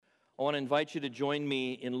I want to invite you to join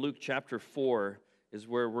me in Luke chapter 4 is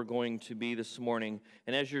where we're going to be this morning.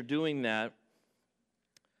 And as you're doing that,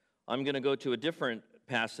 I'm going to go to a different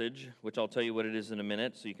passage, which I'll tell you what it is in a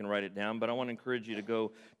minute so you can write it down. But I want to encourage you to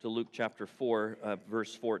go to Luke chapter 4,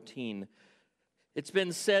 verse 14. It's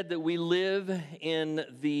been said that we live in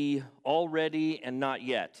the already and not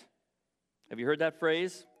yet. Have you heard that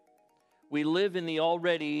phrase? We live in the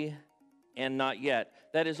already and not yet.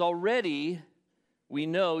 That is already. We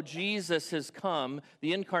know Jesus has come.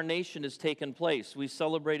 The incarnation has taken place. We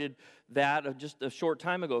celebrated that just a short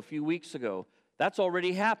time ago, a few weeks ago. That's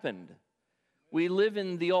already happened. We live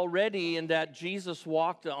in the already in that Jesus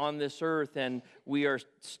walked on this earth, and we are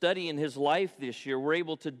studying his life this year. We're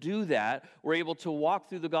able to do that. We're able to walk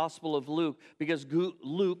through the Gospel of Luke because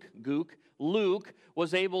Luke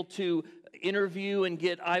was able to interview and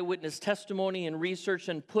get eyewitness testimony and research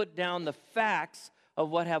and put down the facts of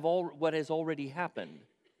what has already happened.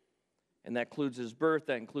 And that includes his birth,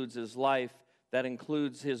 that includes his life, that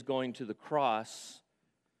includes his going to the cross,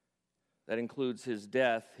 that includes his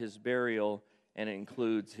death, his burial, and it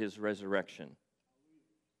includes his resurrection.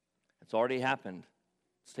 It's already happened.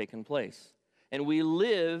 It's taken place. And we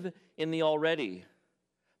live in the already.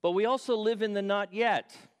 But we also live in the not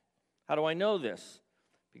yet. How do I know this?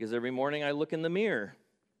 Because every morning I look in the mirror.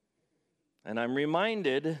 And I'm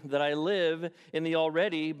reminded that I live in the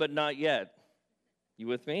already, but not yet. You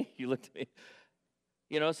with me? You looked at me.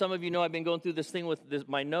 You know, some of you know I've been going through this thing with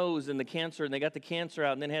my nose and the cancer, and they got the cancer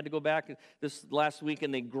out, and then had to go back this last week,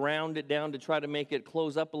 and they ground it down to try to make it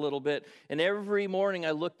close up a little bit. And every morning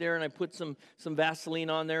I look there, and I put some Vaseline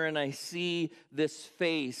on there, and I see this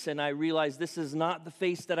face, and I realize this is not the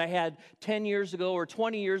face that I had 10 years ago, or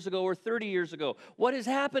 20 years ago, or 30 years ago. What is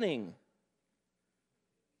happening?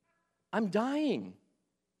 I'm dying.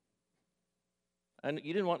 And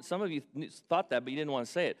some of you thought that, but you didn't want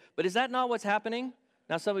to say it. But is that not what's happening?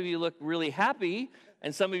 Now, some of you look really happy,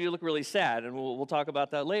 and some of you look really sad, and we'll talk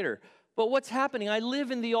about that later. But what's happening? I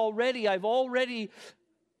live in the already.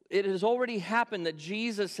 It has already happened that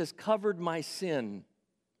Jesus has covered my sin.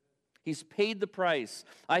 He's paid the price.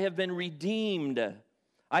 I have been redeemed.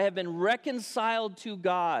 I have been reconciled to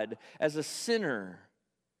God as a sinner.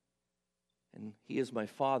 And he is my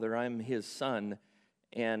Father, I'm his son,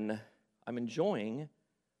 and I'm enjoying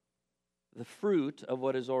the fruit of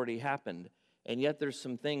what has already happened. And yet there's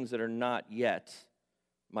some things that are not yet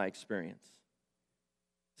my experience.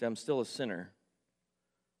 See, I'm still a sinner.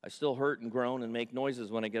 I still hurt and groan and make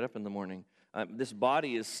noises when I get up in the morning. This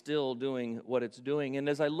body is still doing what it's doing. And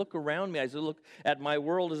as I look around me, as I look at my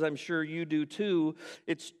world, as I'm sure you do too,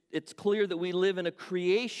 it's clear that we live in a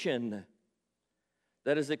creation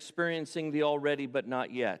that is experiencing the already but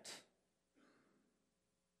not yet.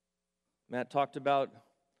 Matt talked about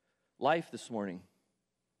life this morning.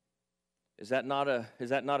 Is that not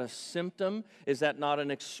a symptom? Is that not an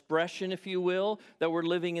expression, if you will, that we're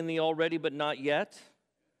living in the already but not yet?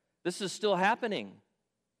 This is still happening.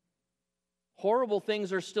 Horrible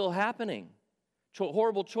things are still happening.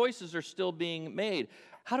 Horrible choices are still being made.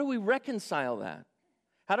 How do we reconcile that?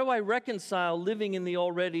 How do I reconcile living in the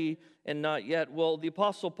already and not yet? Well, the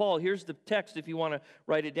Apostle Paul, here's the text if you want to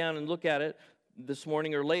write it down and look at it this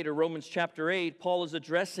morning or later. Romans chapter 8, Paul is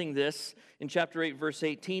addressing this in chapter 8, verse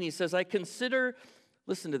 18. He says,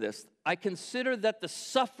 listen to this, I consider that the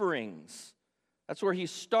sufferings, that's where he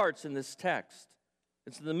starts in this text.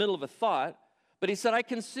 It's in the middle of a thought. But he said, I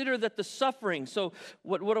consider that the suffering. So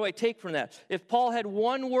what do I take from that? If Paul had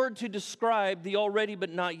one word to describe the already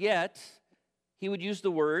but not yet, he would use the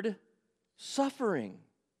word suffering.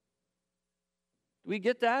 Do we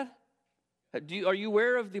get that? Are you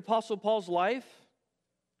aware of the Apostle Paul's life?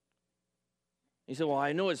 He said, well,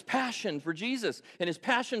 I know his passion for Jesus and his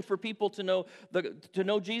passion for people to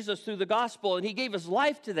know Jesus through the gospel. And he gave his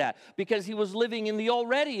life to that because he was living in the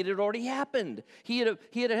already. It had already happened. He had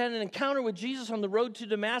an encounter with Jesus on the road to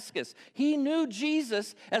Damascus. He knew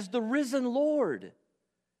Jesus as the risen Lord.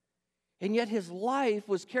 And yet his life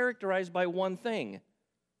was characterized by one thing: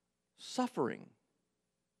 suffering.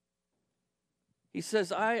 He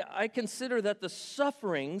says, I consider that the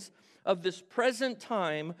sufferings of this present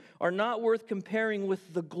time are not worth comparing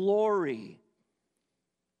with the glory.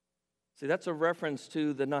 See, that's a reference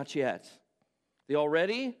to the not yet. The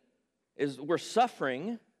already is we're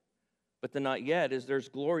suffering, but the not yet is there's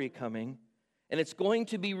glory coming, and it's going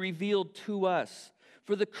to be revealed to us.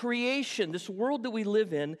 For the creation, this world that we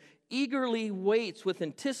live in, eagerly waits with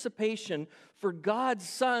anticipation for God's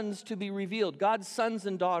sons to be revealed, God's sons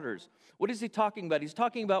and daughters. What is he talking about? He's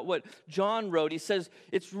talking about what John wrote. He says,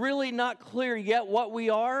 it's really not clear yet what we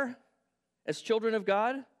are as children of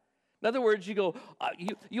God. In other words, you go,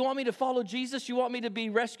 you want me to follow Jesus? You want me to be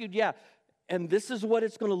rescued? Yeah. And this is what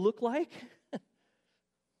it's going to look like?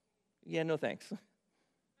 Yeah, no thanks.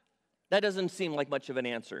 That doesn't seem like much of an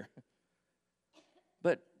answer.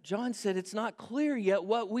 But John said it's not clear yet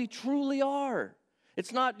what we truly are.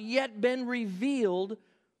 It's not yet been revealed,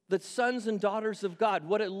 the sons and daughters of God,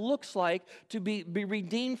 what it looks like to be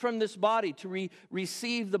redeemed from this body, to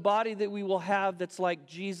receive the body that we will have that's like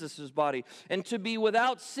Jesus' body, and to be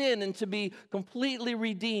without sin, and to be completely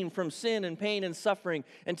redeemed from sin and pain and suffering,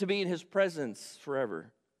 and to be in His presence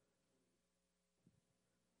forever.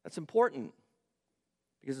 That's important,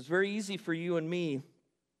 because it's very easy for you and me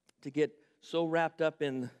to get so wrapped up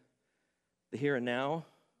in the here and now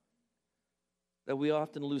that we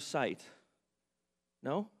often lose sight.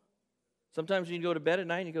 No? Sometimes when you go to bed at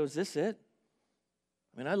night and you go, is this it?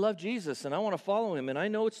 I mean, I love Jesus and I want to follow Him and I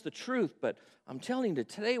know it's the truth, but I'm telling you,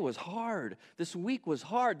 today was hard. This week was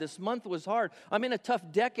hard. This month was hard. I'm in a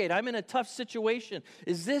tough decade. I'm in a tough situation.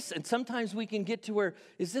 Is this, and sometimes we can get to where,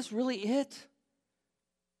 is this really it?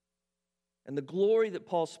 And the glory that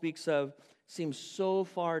Paul speaks of seems so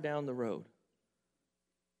far down the road.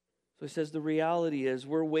 So he says the reality is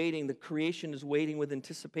we're waiting, the creation is waiting with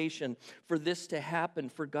anticipation for this to happen,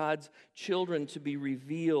 for God's children to be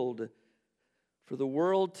revealed, for the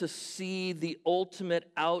world to see the ultimate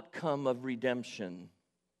outcome of redemption.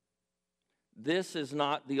 This is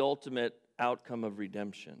not the ultimate outcome of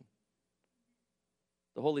redemption.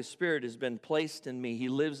 The Holy Spirit has been placed in me. He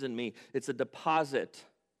lives in me. It's a deposit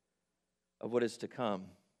of what is to come.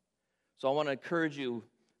 So I want to encourage you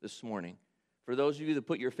this morning. For those of you that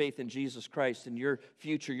put your faith in Jesus Christ and your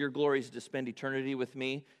future, your glory is to spend eternity with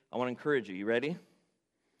me, I want to encourage you. You ready?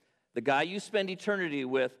 The guy you spend eternity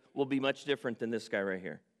with will be much different than this guy right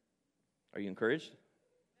here. Are you encouraged?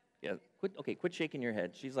 Yeah. Quit shaking your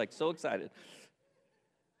head. She's like so excited.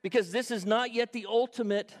 Because this is not yet the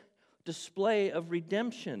ultimate display of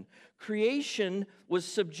redemption. Creation was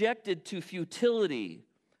subjected to futility.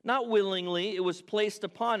 Not willingly, it was placed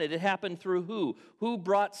upon it. It happened through who? Who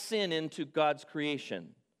brought sin into God's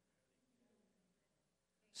creation?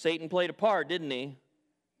 Satan played a part, didn't he?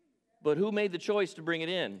 But who made the choice to bring it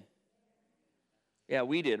in? Yeah,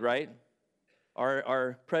 we did, right?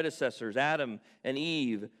 Our predecessors, Adam and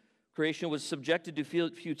Eve. Creation was subjected to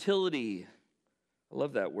futility. I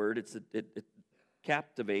love that word. It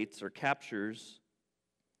captivates or captures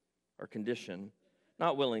our condition.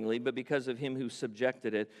 Not willingly, but because of Him who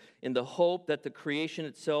subjected it, in the hope that the creation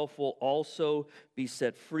itself will also be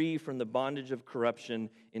set free from the bondage of corruption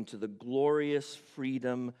into the glorious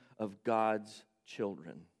freedom of God's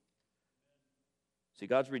children. See,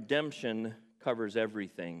 God's redemption covers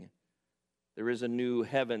everything. There is a new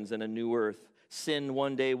heavens and a new earth. Sin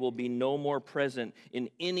one day will be no more present in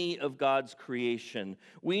any of God's creation.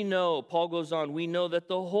 We know, Paul goes on, we know that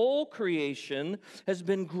the whole creation has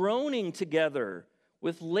been groaning together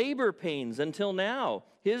with labor pains until now,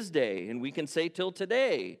 His day, and we can say till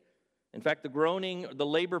today. In fact, the groaning, the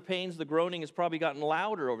labor pains, the groaning has probably gotten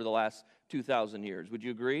louder over the last 2,000 years. Would you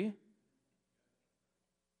agree?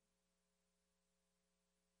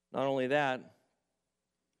 Not only that,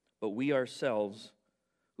 but we ourselves,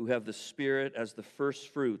 who have the Spirit as the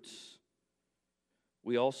first fruits,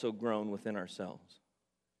 we also groan within ourselves.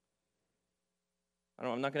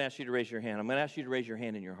 I'm not going to ask you to raise your hand. I'm going to ask you to raise your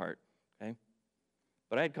hand in your heart, okay?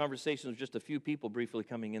 But I had conversations with just a few people briefly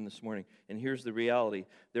coming in this morning, and here's the reality.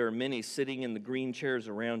 There are many sitting in the green chairs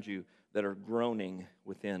around you that are groaning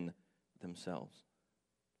within themselves.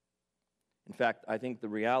 In fact, I think the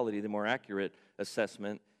reality, the more accurate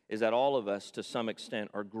assessment, is that all of us, to some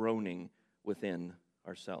extent, are groaning within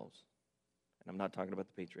ourselves. And I'm not talking about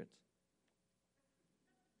the Patriots.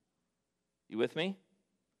 You with me?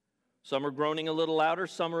 Some are groaning a little louder.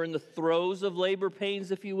 Some are in the throes of labor pains,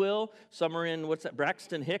 if you will. Some are in, what's that,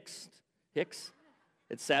 Braxton Hicks? Hicks?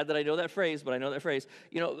 It's sad that I know that phrase, but I know that phrase.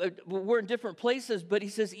 You know, we're in different places, but he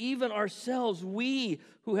says, even ourselves, we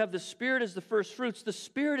who have the Spirit as the first fruits, the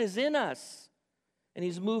Spirit is in us. And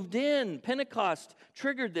He's moved in. Pentecost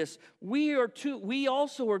triggered this. We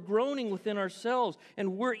also are groaning within ourselves,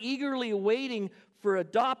 and we're eagerly awaiting for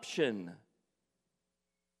adoption.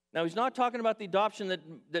 Now, he's not talking about the adoption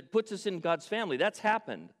that puts us in God's family. That's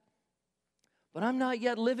happened. But I'm not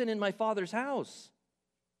yet living in my Father's house.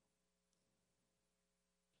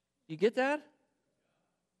 You get that?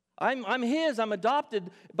 I'm His. I'm adopted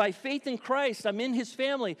by faith in Christ. I'm in His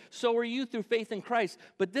family. So are you through faith in Christ.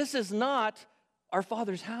 But this is not our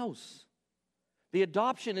Father's house. The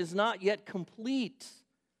adoption is not yet complete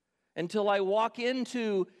until I walk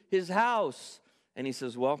into His house and He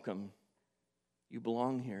says, welcome. You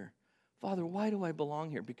belong here. Father, why do I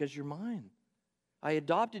belong here? Because you're mine. I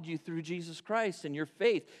adopted you through Jesus Christ and your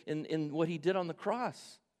faith in what he did on the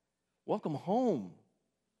cross. Welcome home.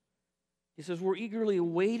 He says, we're eagerly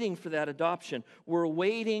waiting for that adoption. We're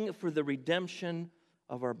waiting for the redemption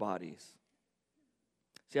of our bodies.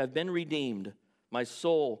 See, I've been redeemed. My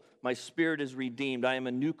soul, my spirit is redeemed. I am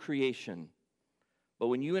a new creation. But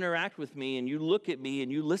when you interact with me and you look at me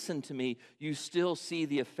and you listen to me, you still see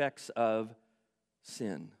the effects of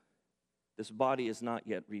sin. This body is not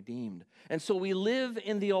yet redeemed. And so we live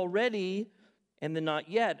in the already and the not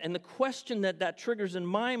yet. And the question that triggers in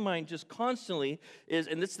my mind just constantly is,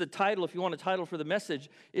 and this is the title, if you want a title for the message,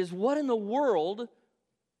 is what in the world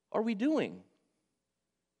are we doing?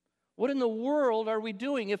 What in the world are we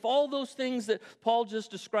doing? If all those things that Paul just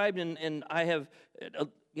described and I have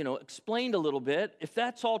explained a little bit, if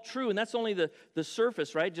that's all true, and that's only the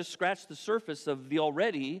surface, right? Just scratch the surface of the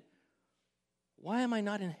already, why am I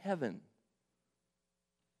not in heaven?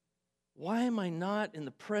 Why am I not in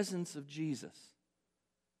the presence of Jesus,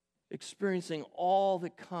 experiencing all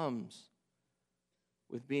that comes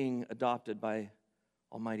with being adopted by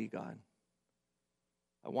Almighty God?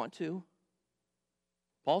 I want to.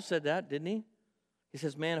 Paul said that, didn't he? He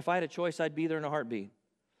says, man, if I had a choice, I'd be there in a heartbeat.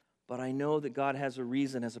 But I know that God has a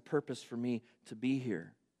reason, has a purpose for me to be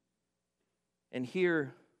here. And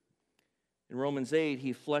here in Romans 8,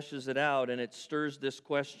 he fleshes it out, and it stirs this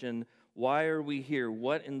question, why are we here?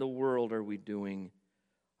 What in the world are we doing?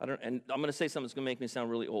 And I'm going to say something that's going to make me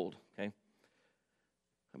sound really old, okay?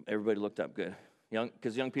 Everybody looked up good.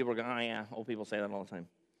 Because young people are going, oh yeah, old people say that all the time.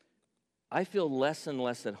 I feel less and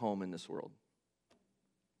less at home in this world.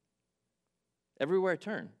 Everywhere I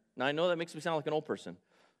turn. Now, I know that makes me sound like an old person.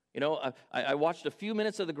 I watched a few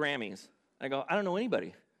minutes of the Grammys. I go, I don't know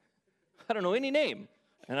anybody. I don't know any name.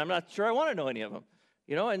 And I'm not sure I want to know any of them.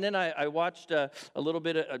 And then I watched a little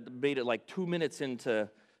bit of debate at like 2 minutes into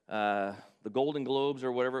the Golden Globes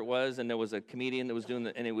or whatever it was, and there was a comedian that was doing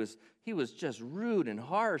and he was just rude and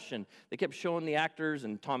harsh, and they kept showing the actors,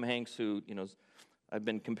 and Tom Hanks, who, I've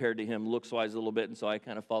been compared to him looks-wise a little bit, and so I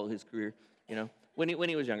kind of followed his career, when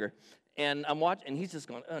he was younger. And I'm watching, and he's just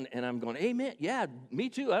going, and I'm going, amen, yeah, me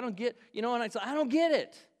too. I don't get, and I said, I don't get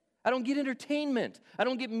it. I don't get entertainment. I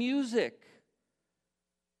don't get music.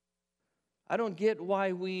 I don't get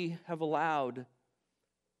why we have allowed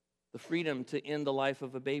the freedom to end the life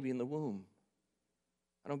of a baby in the womb.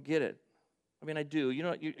 I don't get it. I mean, I do.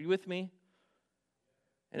 You with me?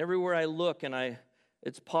 And everywhere I look,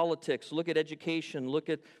 it's politics. Look at education. Look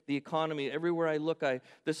at the economy. Everywhere I look,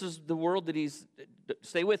 this is the world that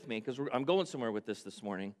stay with me, because I'm going somewhere with this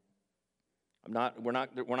morning. We're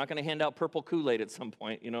not going to hand out purple Kool-Aid at some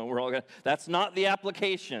point. That's not the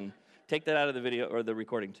application. Take that out of the video or the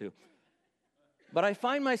recording too. But I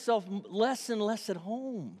find myself less and less at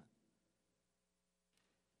home.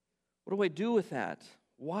 What do I do with that?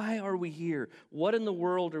 Why are we here? What in the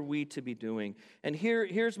world are we to be doing? And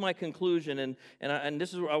here's my conclusion, and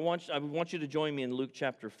this is where I want you to join me in Luke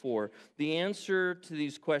chapter 4. The answer to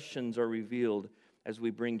these questions are revealed as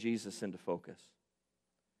we bring Jesus into focus.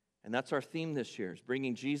 And that's our theme this year, is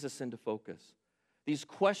bringing Jesus into focus. These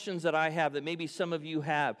questions that I have, that maybe some of you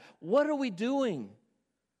have, what are we doing?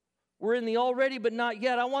 We're in the already but not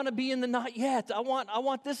yet. I want to be in the not yet. I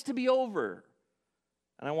want this to be over.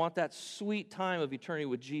 And I want that sweet time of eternity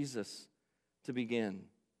with Jesus to begin.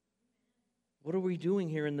 What are we doing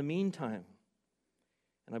here in the meantime?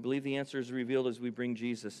 And I believe the answer is revealed as we bring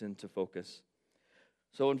Jesus into focus.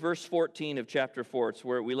 So in verse 14 of chapter 4, it's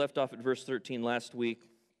where we left off at verse 13 last week.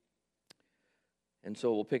 And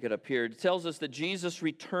so we'll pick it up here. It tells us that Jesus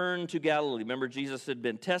returned to Galilee. Remember, Jesus had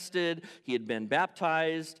been tested. He had been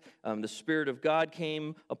baptized. The Spirit of God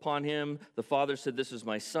came upon him. The Father said, this is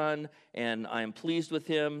my Son, and I am pleased with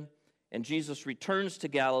him. And Jesus returns to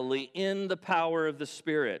Galilee in the power of the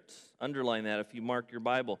Spirit. Underline that if you mark your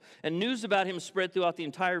Bible. And news about him spread throughout the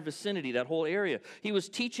entire vicinity, that whole area. He was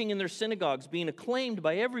teaching in their synagogues, being acclaimed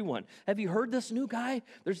by everyone. Have you heard this new guy?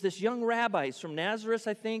 There's this young rabbi. He's from Nazareth,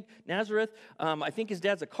 I think. I think his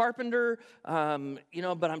dad's a carpenter. But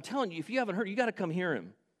I'm telling you, if you haven't heard, you got to come hear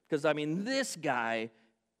him. Because, this guy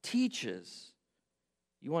teaches.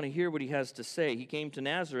 You want to hear what he has to say. He came to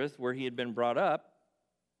Nazareth, where he had been brought up.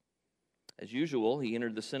 As usual, he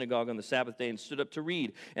entered the synagogue on the Sabbath day and stood up to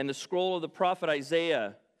read. And the scroll of the prophet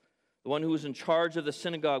Isaiah, the one who was in charge of the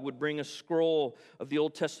synagogue, would bring a scroll of the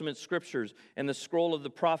Old Testament scriptures. And the scroll of the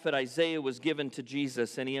prophet Isaiah was given to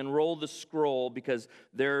Jesus. And he unrolled the scroll because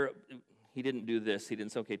he didn't do this. He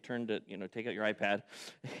didn't say, okay, take out your iPad.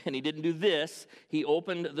 And he didn't do this. He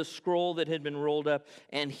opened the scroll that had been rolled up.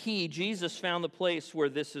 And Jesus, found the place where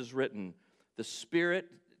this is written. The Spirit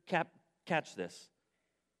Catch this.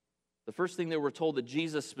 The first thing that we're told that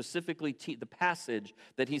Jesus specifically, the passage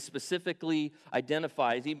that he specifically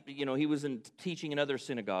identifies, he wasn't teaching in other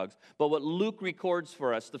synagogues, but what Luke records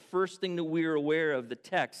for us, the first thing that we're aware of, the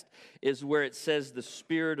text, is where it says, the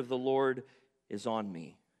Spirit of the Lord is on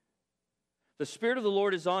me. The Spirit of the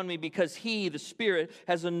Lord is on me because He, the Spirit,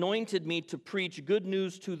 has anointed me to preach good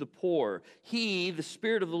news to the poor. He, the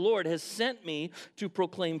Spirit of the Lord, has sent me to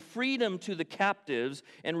proclaim freedom to the captives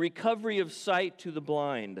and recovery of sight to the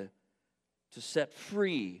blind, to set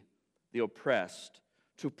free the oppressed,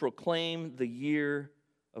 to proclaim the year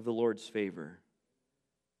of the Lord's favor.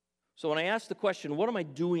 So when I ask the question, what am I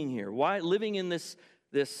doing here? Why living in this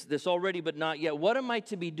already but not yet? What am I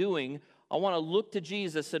to be doing? I want to look to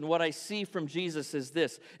Jesus, and what I see from Jesus is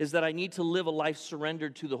that I need to live a life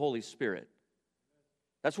surrendered to the Holy Spirit.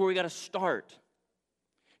 That's where we got to start.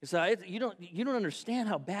 You don't understand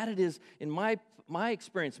how bad it is in my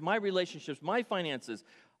experience, my relationships, my finances.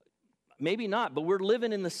 Maybe not, but we're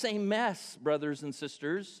living in the same mess, brothers and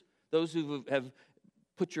sisters. Those who have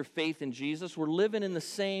put your faith in Jesus, we're living in the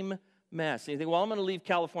same mess. And you think, well, I'm going to leave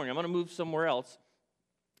California. I'm going to move somewhere else.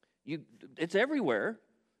 It's everywhere.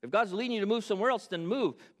 If God's leading you to move somewhere else, then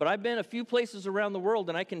move. But I've been a few places around the world,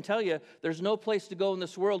 and I can tell you there's no place to go in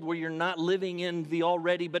this world where you're not living in the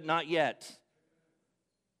already but not yet.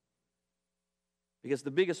 Because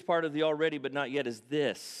the biggest part of the already but not yet is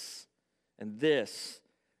this, and this,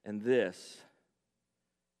 and this.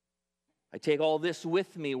 I take all this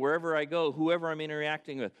with me wherever I go, whoever I'm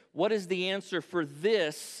interacting with. What is the answer for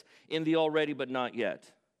this in the already but not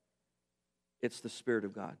yet? It's the Spirit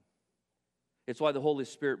of God. It's why the Holy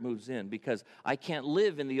Spirit moves in, because I can't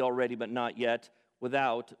live in the already but not yet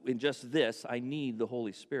without, in just this, I need the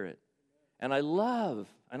Holy Spirit. And I love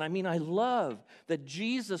that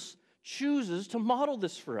Jesus chooses to model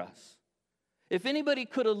this for us. If anybody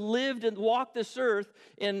could have lived and walked this earth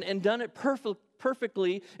and done it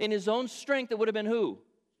perfectly in his own strength, it would have been who?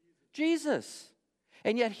 Jesus.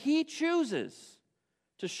 And yet he chooses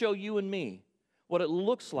to show you and me what it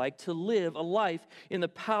looks like to live a life in the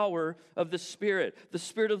power of the Spirit. The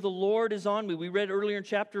Spirit of the Lord is on me. We read earlier in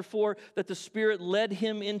chapter 4 that the Spirit led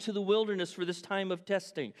him into the wilderness for this time of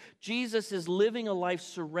testing. Jesus is living a life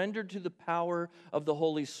surrendered to the power of the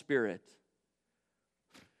Holy Spirit.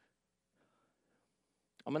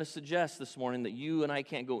 I'm going to suggest this morning that you and I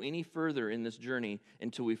can't go any further in this journey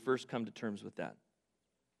until we first come to terms with that.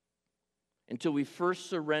 Until we first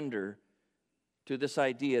surrender to this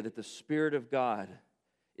idea that the Spirit of God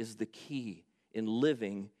is the key in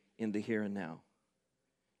living in the here and now.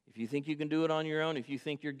 If you think you can do it on your own, if you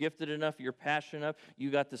think you're gifted enough, you're passionate enough, you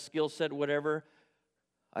got the skill set, whatever,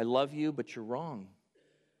 I love you, but you're wrong.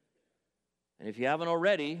 And if you haven't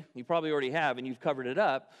already, you probably already have, and you've covered it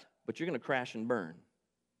up, but you're going to crash and burn.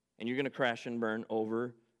 And you're going to crash and burn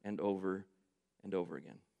over and over and over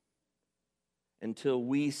again. Until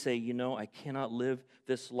we say, I cannot live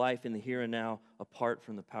this life in the here and now apart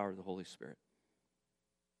from the power of the Holy Spirit.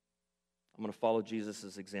 I'm going to follow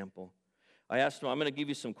Jesus' example. I asked him, I'm going to give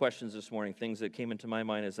you some questions this morning, things that came into my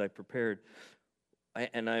mind as I prepared.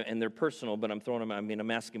 And they're personal, but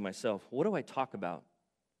I'm asking myself, what do I talk about?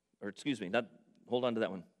 Or excuse me, hold on to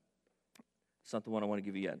that one. It's not the one I want to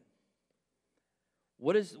give you yet.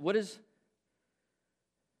 What is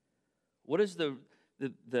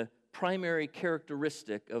the primary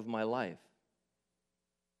characteristic of my life?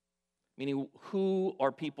 Meaning, who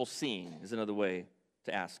are people seeing is another way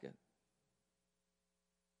to ask it.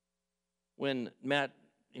 When Matt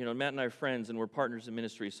and I are friends and we're partners in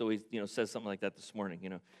ministry, so he, says something like that this morning,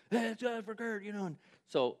 hey, it's for Kurt, and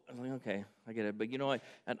so I'm like, okay, I get it, but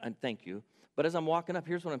I thank you. But as I'm walking up,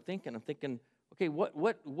 here's what I'm thinking. I'm thinking, okay,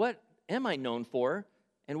 what am I known for,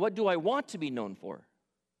 and what do I want to be known for?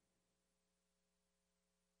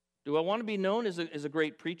 Do I want to be known as a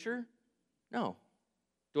great preacher? No.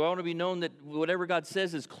 Do I want to be known that whatever God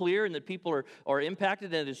says is clear and that people are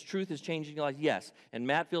impacted and His truth is changing your life? Yes. And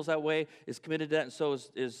Matt feels that way, is committed to that, and so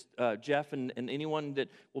is Jeff and anyone that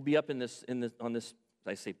will be up on this,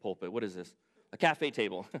 I say pulpit, what is this? A cafe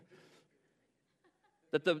table.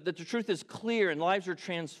 that the truth is clear and lives are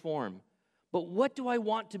transformed. But what do I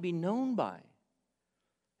want to be known by?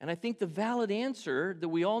 And I think the valid answer that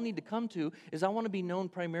we all need to come to is I want to be known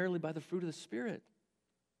primarily by the fruit of the Spirit.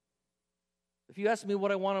 If you ask me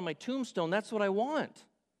what I want on my tombstone, that's what I want.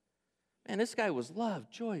 Man, this guy was love,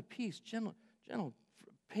 joy, peace, gentle,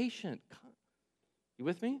 patient. You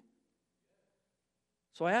with me?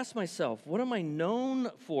 So I ask myself, what am I known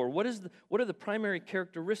for? What are the primary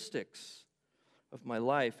characteristics of my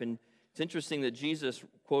life? And it's interesting that Jesus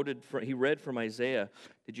he read from Isaiah.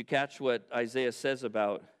 Did you catch what Isaiah says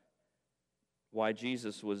about why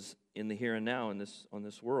Jesus was in the here and now on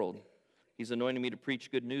this world. He's anointed me to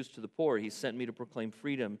preach good news to the poor. He sent me to proclaim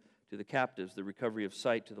freedom to the captives, the recovery of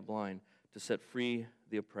sight to the blind, to set free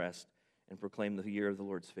the oppressed, and proclaim the year of the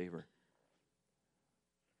Lord's favor.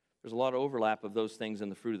 There's a lot of overlap of those things in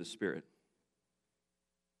the fruit of the Spirit.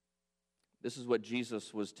 This is what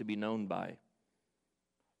Jesus was to be known by.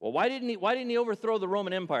 Well, why didn't he overthrow the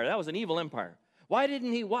Roman Empire? That was an evil empire. Why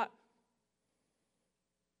didn't he what?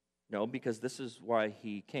 No, because this is why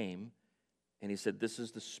he came. And he said, this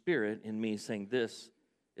is the Spirit in me saying this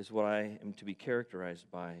is what I am to be characterized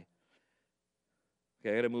by.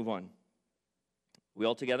 Okay, I got to move on. We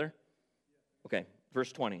all together? Okay,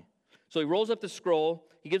 verse 20. So he rolls up the scroll.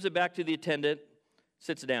 He gives it back to the attendant,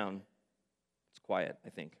 sits down. It's quiet, I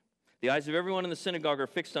think. The eyes of everyone in the synagogue are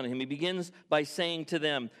fixed on him. He begins by saying to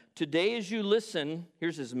them, today as you listen,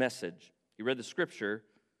 here's his message. He read the scripture.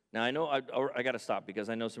 Now, I know I got to stop because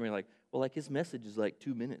I know somebody like, well, like his message is like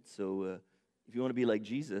 2 minutes. So if you want to be like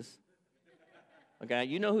Jesus, okay,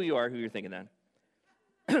 you know who you are, who you're thinking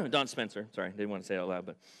that. Don Spencer. Sorry, didn't want to say it out loud,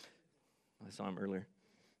 but I saw him earlier.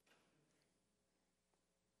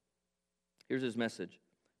 Here's his message.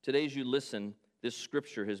 Today as you listen, this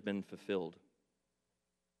scripture has been fulfilled.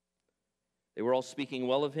 They were all speaking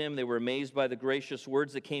well of him. They were amazed by the gracious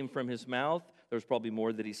words that came from his mouth. There was probably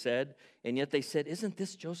more that he said. And yet they said, isn't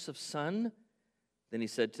this Joseph's son? Then he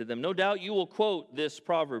said to them, no doubt you will quote this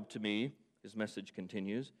proverb to me. His message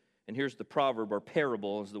continues. And here's the proverb, or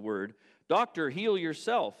parable is the word. Doctor, heal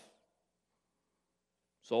yourself.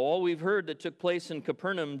 So all we've heard that took place in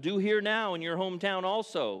Capernaum, do here now in your hometown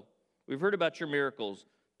also. We've heard about your miracles.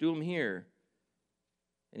 Do them here.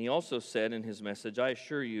 And he also said in his message, I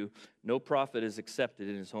assure you, no prophet is accepted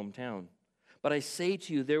in his hometown. But I say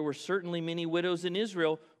to you, there were certainly many widows in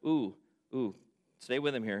Israel. Stay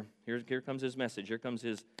with him here. Here comes his message. Here comes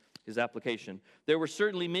his application. There were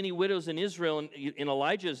certainly many widows in Israel in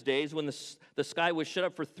Elijah's days when the sky was shut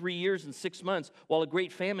up for 3 years and 6 months while a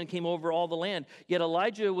great famine came over all the land. Yet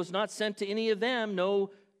Elijah was not sent to any of them.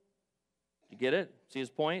 No, you get it? See his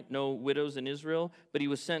point? No widows in Israel. But he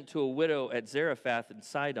was sent to a widow at Zarephath in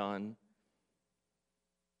Sidon.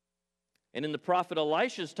 And in the prophet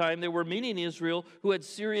Elisha's time, there were many in Israel who had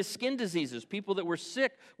serious skin diseases, people that were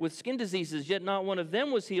sick with skin diseases, yet not one of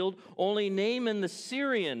them was healed. Only Naaman the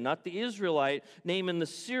Syrian, not the Israelite, Naaman the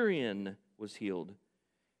Syrian was healed.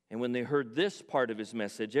 And when they heard this part of his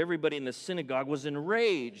message, everybody in the synagogue was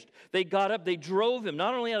enraged. They got up, they drove him,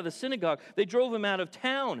 not only out of the synagogue, they drove him out of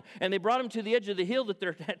town. And they brought him to the edge of the hill that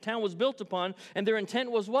their town was built upon. And their intent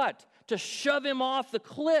was what? To shove him off the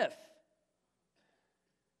cliff.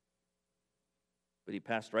 But he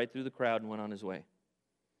passed right through the crowd and went on his way.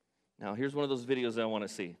 Now, here's one of those videos that I want to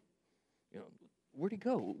see. Where'd he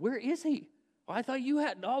go? Where is he? Oh, I thought you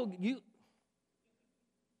had,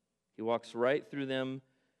 He walks right through them,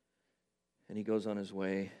 and he goes on his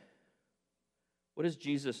way. What is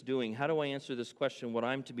Jesus doing? How do I answer this question, what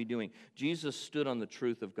I'm to be doing? Jesus stood on the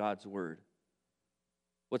truth of God's word.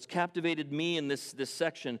 What's captivated me in this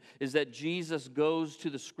section is that Jesus goes to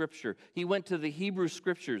the Scripture. He went to the Hebrew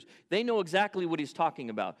Scriptures. They know exactly what he's talking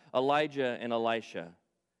about, Elijah and Elisha.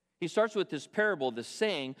 He starts with this parable, this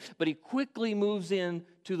saying, but he quickly moves in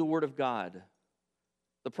to the Word of God.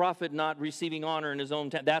 The prophet not receiving honor in his own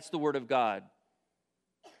town, that's the Word of God.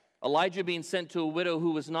 Elijah being sent to a widow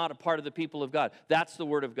who was not a part of the people of God, that's the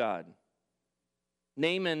Word of God.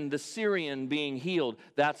 Naaman the Syrian being healed,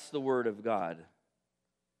 that's the Word of God.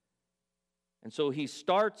 And so he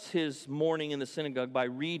starts his morning in the synagogue by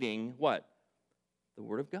reading what? The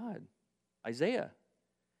Word of God, Isaiah.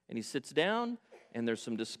 And he sits down, and there's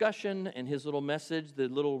some discussion, and his little message, the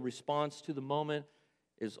little response to the moment,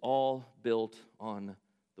 is all built on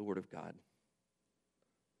the Word of God.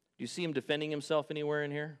 Do you see him defending himself anywhere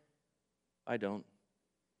in here? I don't.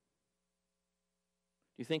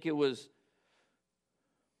 Do you think it was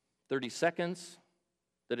 30 seconds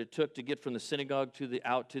that it took to get from the synagogue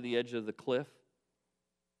out to the edge of the cliff?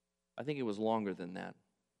 I think it was longer than that.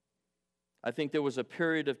 I think there was a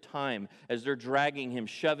period of time as they're dragging him,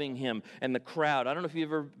 shoving him, and the crowd. I don't know if you've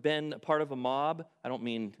ever been part of a mob. I don't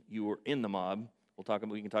mean you were in the mob.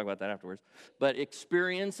 We can talk about that afterwards. But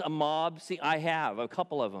experience a mob. See, I have a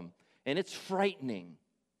couple of them, and it's frightening.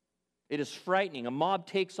 It is frightening. A mob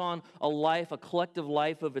takes on a life, a collective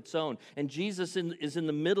life of its own. And Jesus is in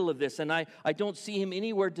the middle of this, and I don't see him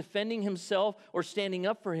anywhere defending himself or standing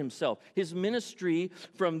up for himself. His ministry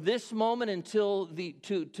from this moment until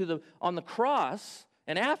on the cross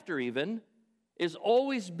and after even is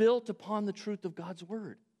always built upon the truth of God's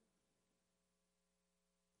word.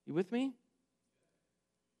 You with me?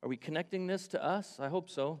 Are we connecting this to us? I hope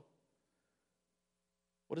so.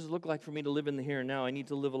 What does it look like for me to live in the here and now? I need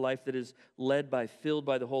to live a life that is filled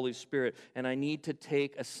by the Holy Spirit, and I need to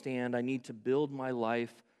take a stand. I need to build my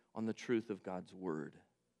life on the truth of God's Word.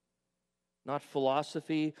 Not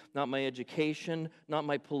philosophy, not my education, not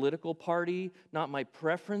my political party, not my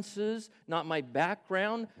preferences, not my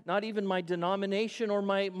background, not even my denomination or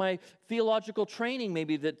my theological training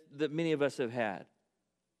maybe that many of us have had.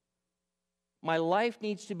 My life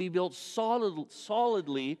needs to be built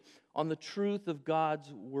solidly on the truth of God's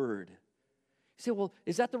Word. You say, well,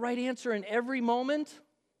 is that the right answer in every moment?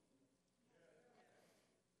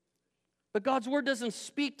 But God's Word doesn't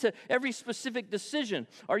speak to every specific decision.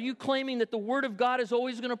 Are you claiming that the Word of God is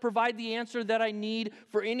always going to provide the answer that I need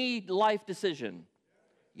for any life decision?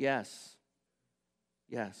 Yes.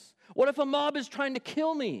 Yes. What if a mob is trying to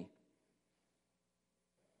kill me?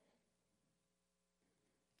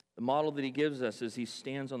 The model that he gives us is he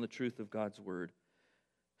stands on the truth of God's Word.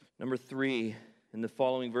 Number 3, in the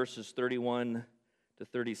following verses 31 to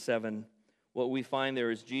 37, what we find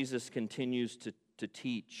there is Jesus continues to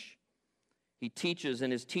teach. He teaches,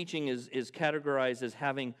 and his teaching is categorized as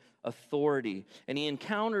having authority. And he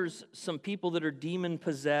encounters some people that are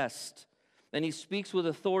demon-possessed. And he speaks with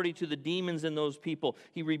authority to the demons in those people.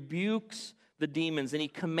 He rebukes the demons, and he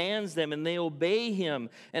commands them, and they obey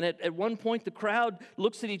him. And at one point, the crowd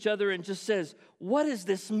looks at each other and just says, what is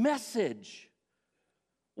this message?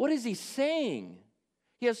 What is he saying?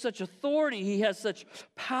 He has such authority. He has such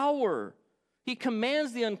power. He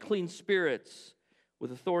commands the unclean spirits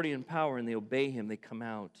with authority and power, and they obey him. They come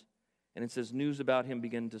out. And it says news about him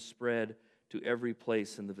began to spread to every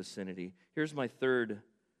place in the vicinity. Here's my third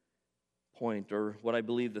point, or what I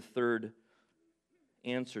believe the third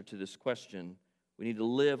answer to this question. We need to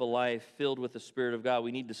live a life filled with the Spirit of God.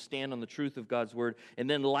 We need to stand on the truth of God's Word. And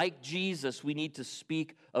then, like Jesus, we need to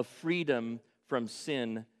speak of freedom from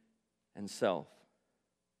sin and self.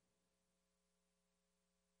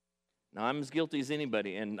 Now, I'm as guilty as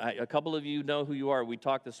anybody, and a couple of you know who you are. We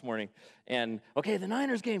talked this morning, and, okay, the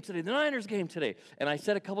Niners game today. And I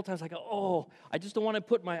said a couple times, I go, oh, I just don't want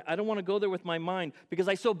to I don't want to go there with my mind, because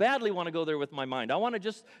I so badly want to go there with my mind. I want to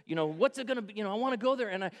just, what's it going to be? I want to go there,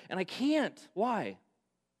 and I can't. Why?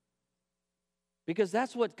 Because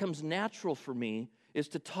that's what comes natural for me, is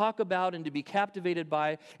to talk about and to be captivated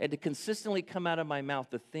by and to consistently come out of my mouth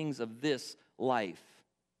the things of this life,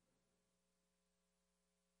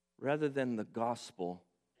 rather than the gospel,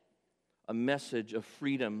 a message of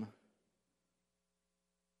freedom.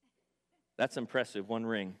 That's impressive, one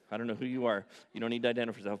ring. I don't know who you are. You don't need to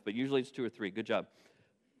identify yourself, but usually it's 2 or 3. Good job.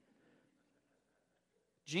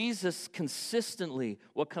 Jesus consistently,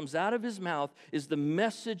 what comes out of his mouth is the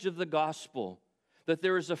message of the gospel, that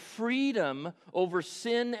there is a freedom over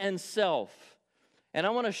sin and self. And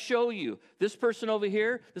I want to show you this person over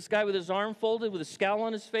here, this guy with his arm folded, with a scowl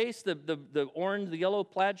on his face, the orange, the yellow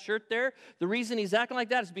plaid shirt there. The reason he's acting like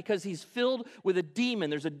that is because he's filled with a demon.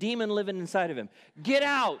 There's a demon living inside of him. Get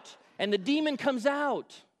out. And the demon comes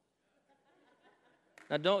out.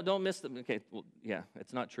 Now, don't miss them. Okay, well, yeah,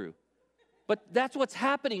 it's not true. But that's what's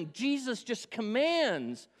happening. Jesus just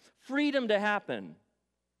commands freedom to happen.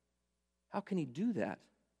 How can he do that?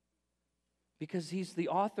 Because he's the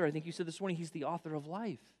author. I think you said this morning, he's the author of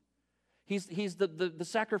life. He's the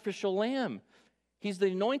sacrificial lamb. He's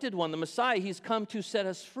the anointed one, the Messiah. He's come to set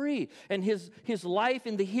us free. And his life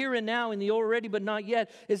in the here and now, in the already but not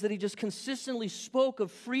yet, is that he just consistently spoke of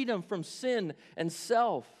freedom from sin and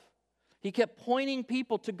self. He kept pointing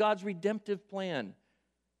people to God's redemptive plan.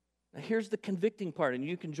 Now here's the convicting part, and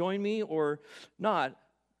you can join me or not,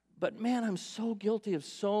 but man, I'm so guilty of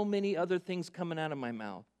so many other things coming out of my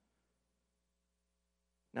mouth.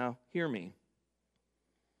 Now, hear me,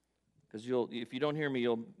 because if you don't hear me,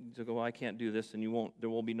 you'll go, well, I can't do this, and there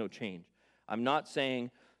will be no change. I'm not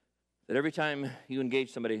saying that every time you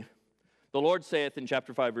engage somebody, the Lord saith in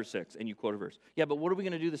chapter 5, verse 6, and you quote a verse. Yeah, but what are we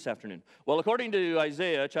going to do this afternoon? Well, according to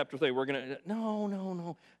Isaiah chapter 3, we're going to,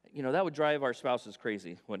 no. That would drive our spouses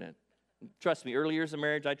crazy, wouldn't it? Trust me, early years of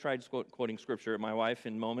marriage, I tried quoting scripture at my wife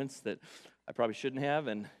in moments that I probably shouldn't have,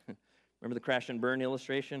 and remember the crash and burn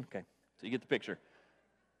illustration? Okay, so you get the picture.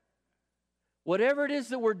 Whatever it is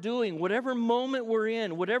that we're doing, whatever moment we're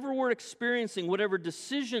in, whatever we're experiencing, whatever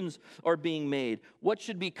decisions are being made, what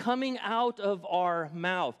should be coming out of our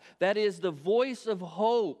mouth, that is the voice of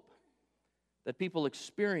hope that people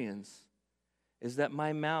experience, is that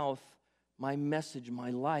my mouth, my message,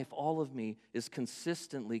 my life, all of me is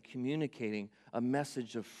consistently communicating a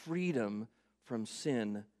message of freedom from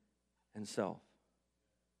sin and self.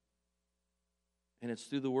 And it's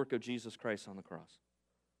through the work of Jesus Christ on the cross.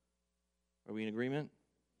 Are we in agreement?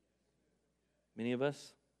 Many of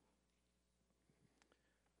us?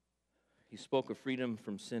 He spoke of freedom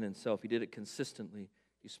from sin and self. He did it consistently.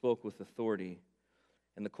 He spoke with authority.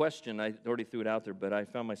 And the question, I already threw it out there, but I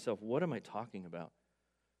found myself, what am I talking about?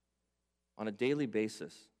 On a daily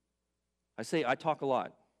basis. I talk a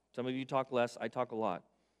lot. Some of you talk less, I talk a lot.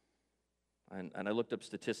 And I looked up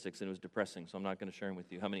statistics, and it was depressing, so I'm not going to share them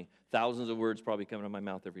with you. How many thousands of words probably come out of my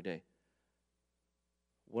mouth every day?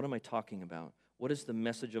 What am I talking about? What is the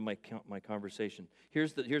message of my conversation?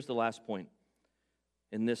 Here's the last point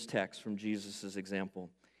in this text from Jesus' example.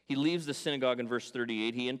 He leaves the synagogue in verse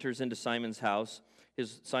 38. He enters into Simon's house.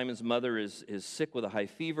 Simon's mother is sick with a high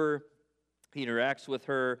fever. He interacts with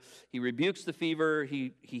her. He rebukes the fever.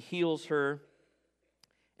 He heals her.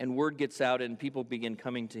 And word gets out, and people begin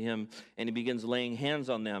coming to him, and he begins laying hands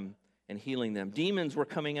on them and healing them. Demons were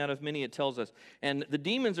coming out of many, it tells us. And the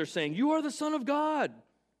demons are saying, "You are the Son of God."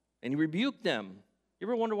 And he rebuked them. You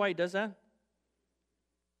ever wonder why he does that?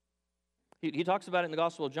 He talks about it in the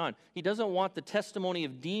Gospel of John. He doesn't want the testimony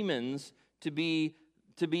of demons to be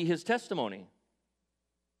his testimony.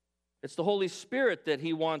 It's the Holy Spirit that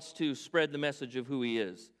he wants to spread the message of who he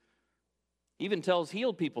is. He even tells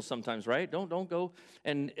healed people sometimes, right? Don't go.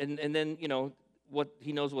 And then, what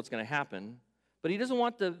he knows what's going to happen. But he doesn't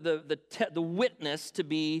want the witness to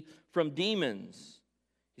be from demons.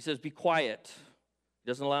 He says, "Be quiet." He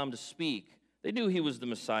doesn't allow him to speak. They knew he was the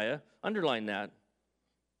Messiah. Underline that.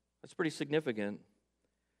 That's pretty significant.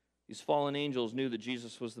 These fallen angels knew that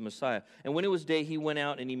Jesus was the Messiah. And when it was day, he went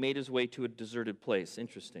out and he made his way to a deserted place.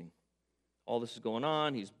 Interesting. All this is going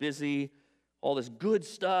on. He's busy. All this good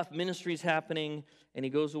stuff, ministry's happening, and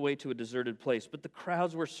he goes away to a deserted place. But the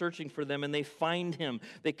crowds were searching for them, and they find him.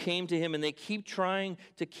 They came to him, and they keep trying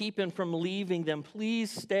to keep him from leaving them.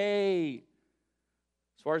 "Please stay."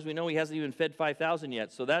 As far as we know, he hasn't even fed 5,000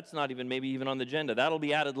 yet, so that's not even maybe even on the agenda. That'll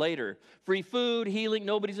be added later. Free food, healing,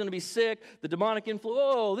 nobody's going to be sick. The demonic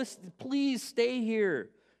influence, please stay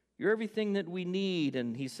here. You're everything that we need.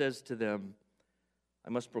 And he says to them,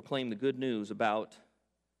 "I must proclaim the good news about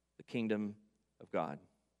the kingdom of God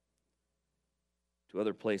to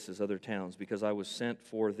other places, other towns, because I was sent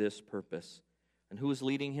for this purpose." And who is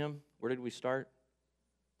leading him? Where did we start?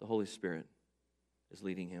 The Holy Spirit is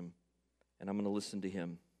leading him. And I'm going to listen to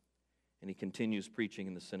him. And he continues preaching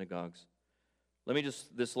in the synagogues. Let me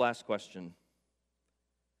this last question.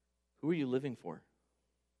 Who are you living for?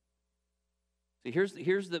 See, here's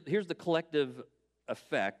the collective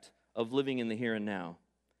effect of living in the here and now.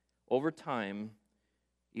 Over time,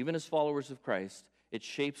 even as followers of Christ, it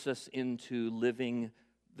shapes us into living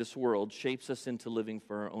this world, shapes us into living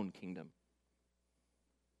for our own kingdom.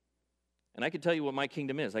 And I could tell you what my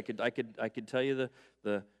kingdom is. I could tell you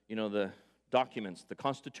the documents, the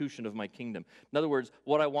constitution of my kingdom. In other words,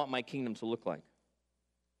 what I want my kingdom to look like.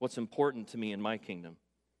 What's important to me in my kingdom.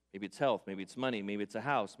 Maybe it's health, maybe it's money, maybe it's a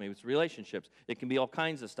house, maybe it's relationships. It can be all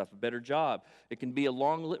kinds of stuff, a better job. It can be a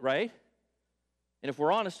right? And if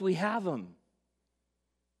we're honest, we have them.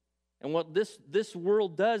 And what this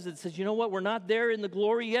world does, it says, you know what, we're not there in the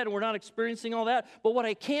glory yet, and we're not experiencing all that. But what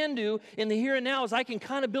I can do in the here and now is I can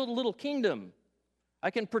kind of build a little kingdom.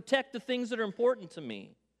 I can protect the things that are important to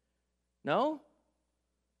me. No?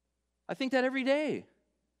 I think that every day.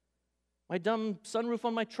 My dumb sunroof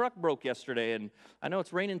on my truck broke yesterday, and I know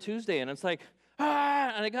it's raining Tuesday, and it's like,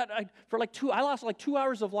 and I lost like 2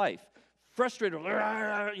 hours of life. Frustrated, what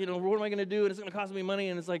am I going to do? And it's going to cost me money,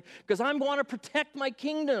 and it's like, because I want to protect my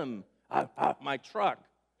kingdom, my truck.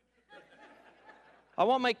 I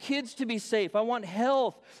want my kids to be safe. I want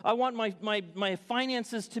health. I want my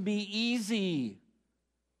finances to be easy.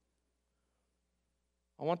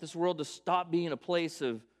 I want this world to stop being a place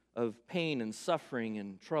of pain and suffering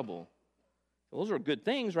and trouble. Those are good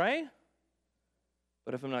things, right?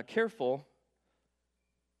 But if I'm not careful,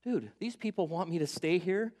 dude, these people want me to stay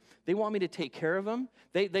here. They want me to take care of them.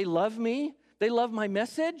 They love me. They love my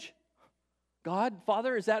message. God,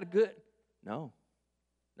 Father, is that good? No.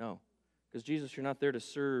 Because Jesus, you're not there to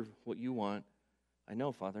serve what you want. I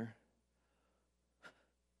know, Father.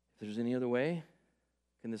 If there's any other way,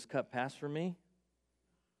 can this cup pass from me?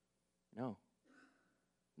 No.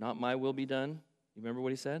 Not my will be done. You remember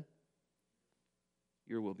what he said?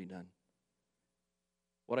 Your will be done.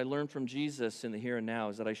 What I learned from Jesus in the here and now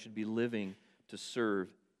is that I should be living to serve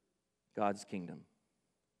God's kingdom.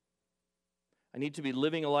 I need to be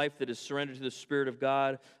living a life that is surrendered to the Spirit of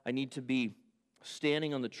God. I need to be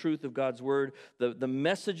standing on the truth of God's word. The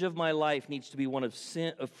message of my life needs to be one of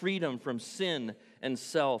freedom from sin and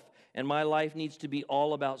self. And my life needs to be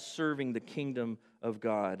all about serving the kingdom of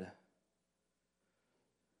God.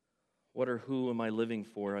 What or who am I living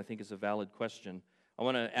for? I think is a valid question. I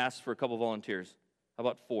want to ask for a couple volunteers. How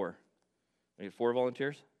about 4? I need 4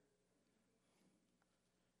 volunteers?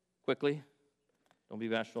 quickly. Don't be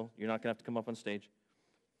bashful. You're not going to have to come up on stage.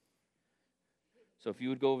 So if you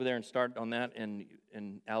would go over there and start on that,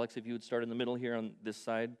 and Alex, if you would start in the middle here on this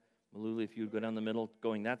side, Maluli, if you would go down the middle,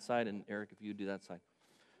 going that side, and Eric, if you would do that side.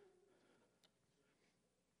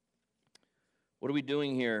 What are we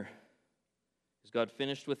doing here? Is God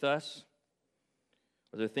finished with us?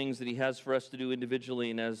 Are there things that He has for us to do individually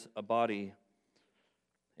and as a body?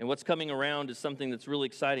 And what's coming around is something that's really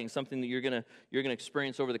exciting, something that you're gonna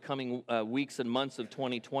experience over the coming weeks and months of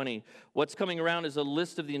 2020. What's coming around is a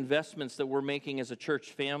list of the investments that we're making as a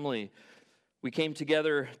church family. We came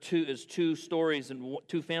together as two stories and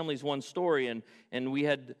two families, one story, and we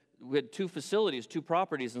had two facilities, two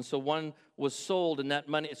properties, and so one was sold, and that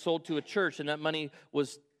money sold to a church, and that money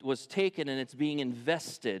was taken, and it's being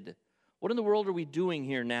invested. What in the world are we doing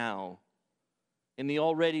here now? In the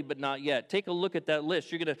already but not yet. Take a look at that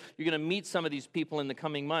list. You're gonna meet some of these people in the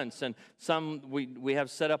coming months, and some we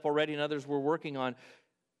have set up already, and others we're working on.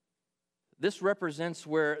 This represents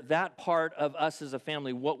where that part of us as a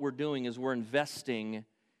family, what we're doing is we're investing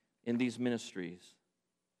in these ministries.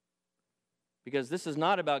 Because this is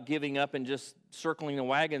not about giving up and just circling the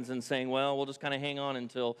wagons and saying, well, we'll just kind of hang on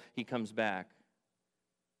until He comes back.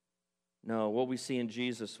 No, what we see in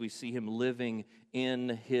Jesus, we see Him living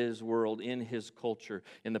in His world, in His culture,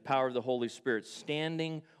 in the power of the Holy Spirit,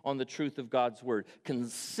 standing on the truth of God's Word,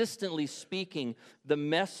 consistently speaking the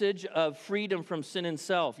message of freedom from sin and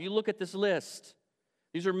self. You look at this list.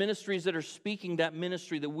 These are ministries that are speaking that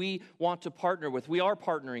ministry that we want to partner with. We are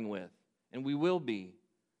partnering with, and we will be.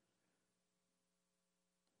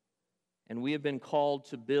 And we have been called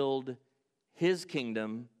to build His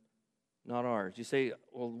kingdom, not ours. You say,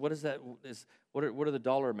 well, what is that? What are the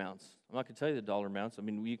dollar amounts? I'm not going to tell you the dollar amounts. I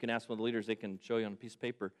mean, you can ask one of the leaders. They can show you on a piece of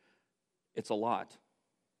paper. It's a lot.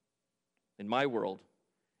 In my world,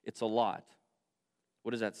 it's a lot.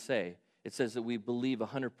 What does that say? It says that we believe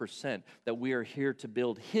 100% that we are here to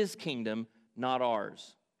build His kingdom, not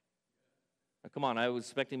ours. Now, come on, I was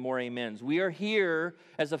expecting more amens. We are here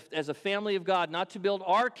as a family of God, not to build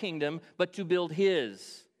our kingdom, but to build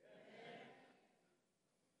His.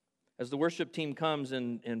 As the worship team comes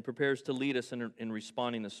and prepares to lead us in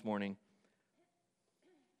responding this morning,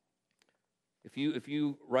 if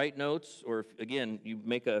you write notes, or if, again, you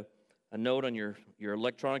make a note on your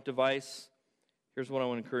electronic device, here's what I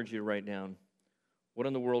want to encourage you to write down. What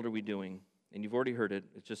in the world are we doing? And you've already heard it.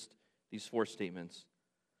 It's just these 4 statements.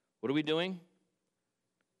 What are we doing?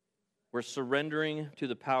 We're surrendering to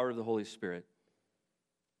the power of the Holy Spirit.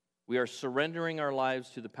 We are surrendering our lives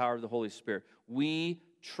to the power of the Holy Spirit. We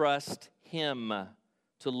trust Him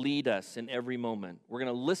to lead us in every moment. We're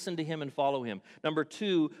going to listen to Him and follow Him. Number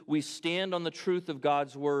 2, we stand on the truth of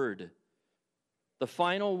God's Word. The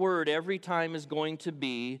final word every time is going to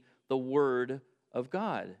be the Word of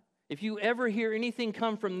God. If you ever hear anything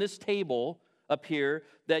come from this table up here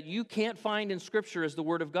that you can't find in Scripture as the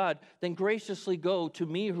Word of God, then graciously go to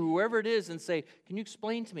me, whoever it is, and say, can you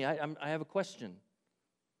explain to me? I have a question.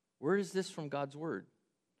 Where is this from God's Word?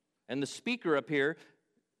 And the speaker up here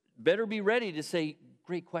better be ready to say,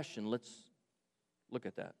 great question, let's look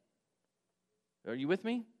at that. Are you with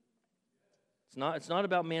me? It's not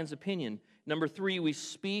about man's opinion. Number 3, we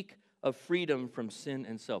speak of freedom from sin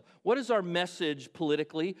and self. What is our message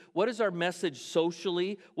politically? What is our message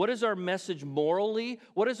socially? What is our message morally?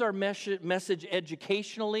 What is our message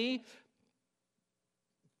educationally?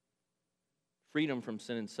 Freedom from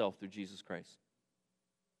sin and self through Jesus Christ.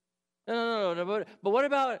 No. But what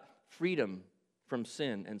about freedom from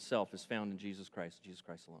sin and self is found in Jesus Christ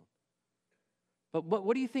alone? But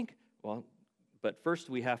what do you think? Well, but first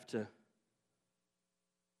we have to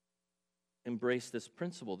embrace this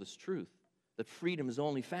principle, this truth, that freedom is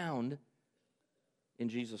only found in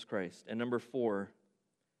Jesus Christ. And number 4,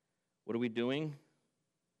 what are we doing?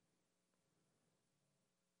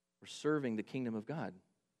 We're serving the kingdom of God.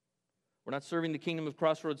 We're not serving the kingdom of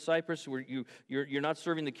Crossroads Cypress. You're not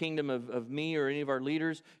serving the kingdom of me or any of our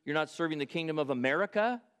leaders. You're not serving the kingdom of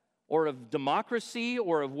America or of democracy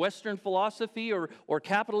or of Western philosophy or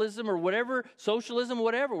capitalism or whatever, socialism,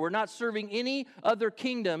 whatever. We're not serving any other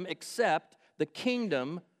kingdom except the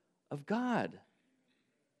kingdom of God.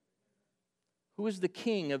 Who is the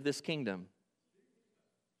king of this kingdom?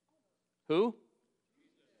 Who?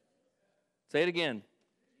 Say it again.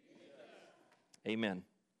 Amen.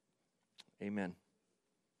 Amen.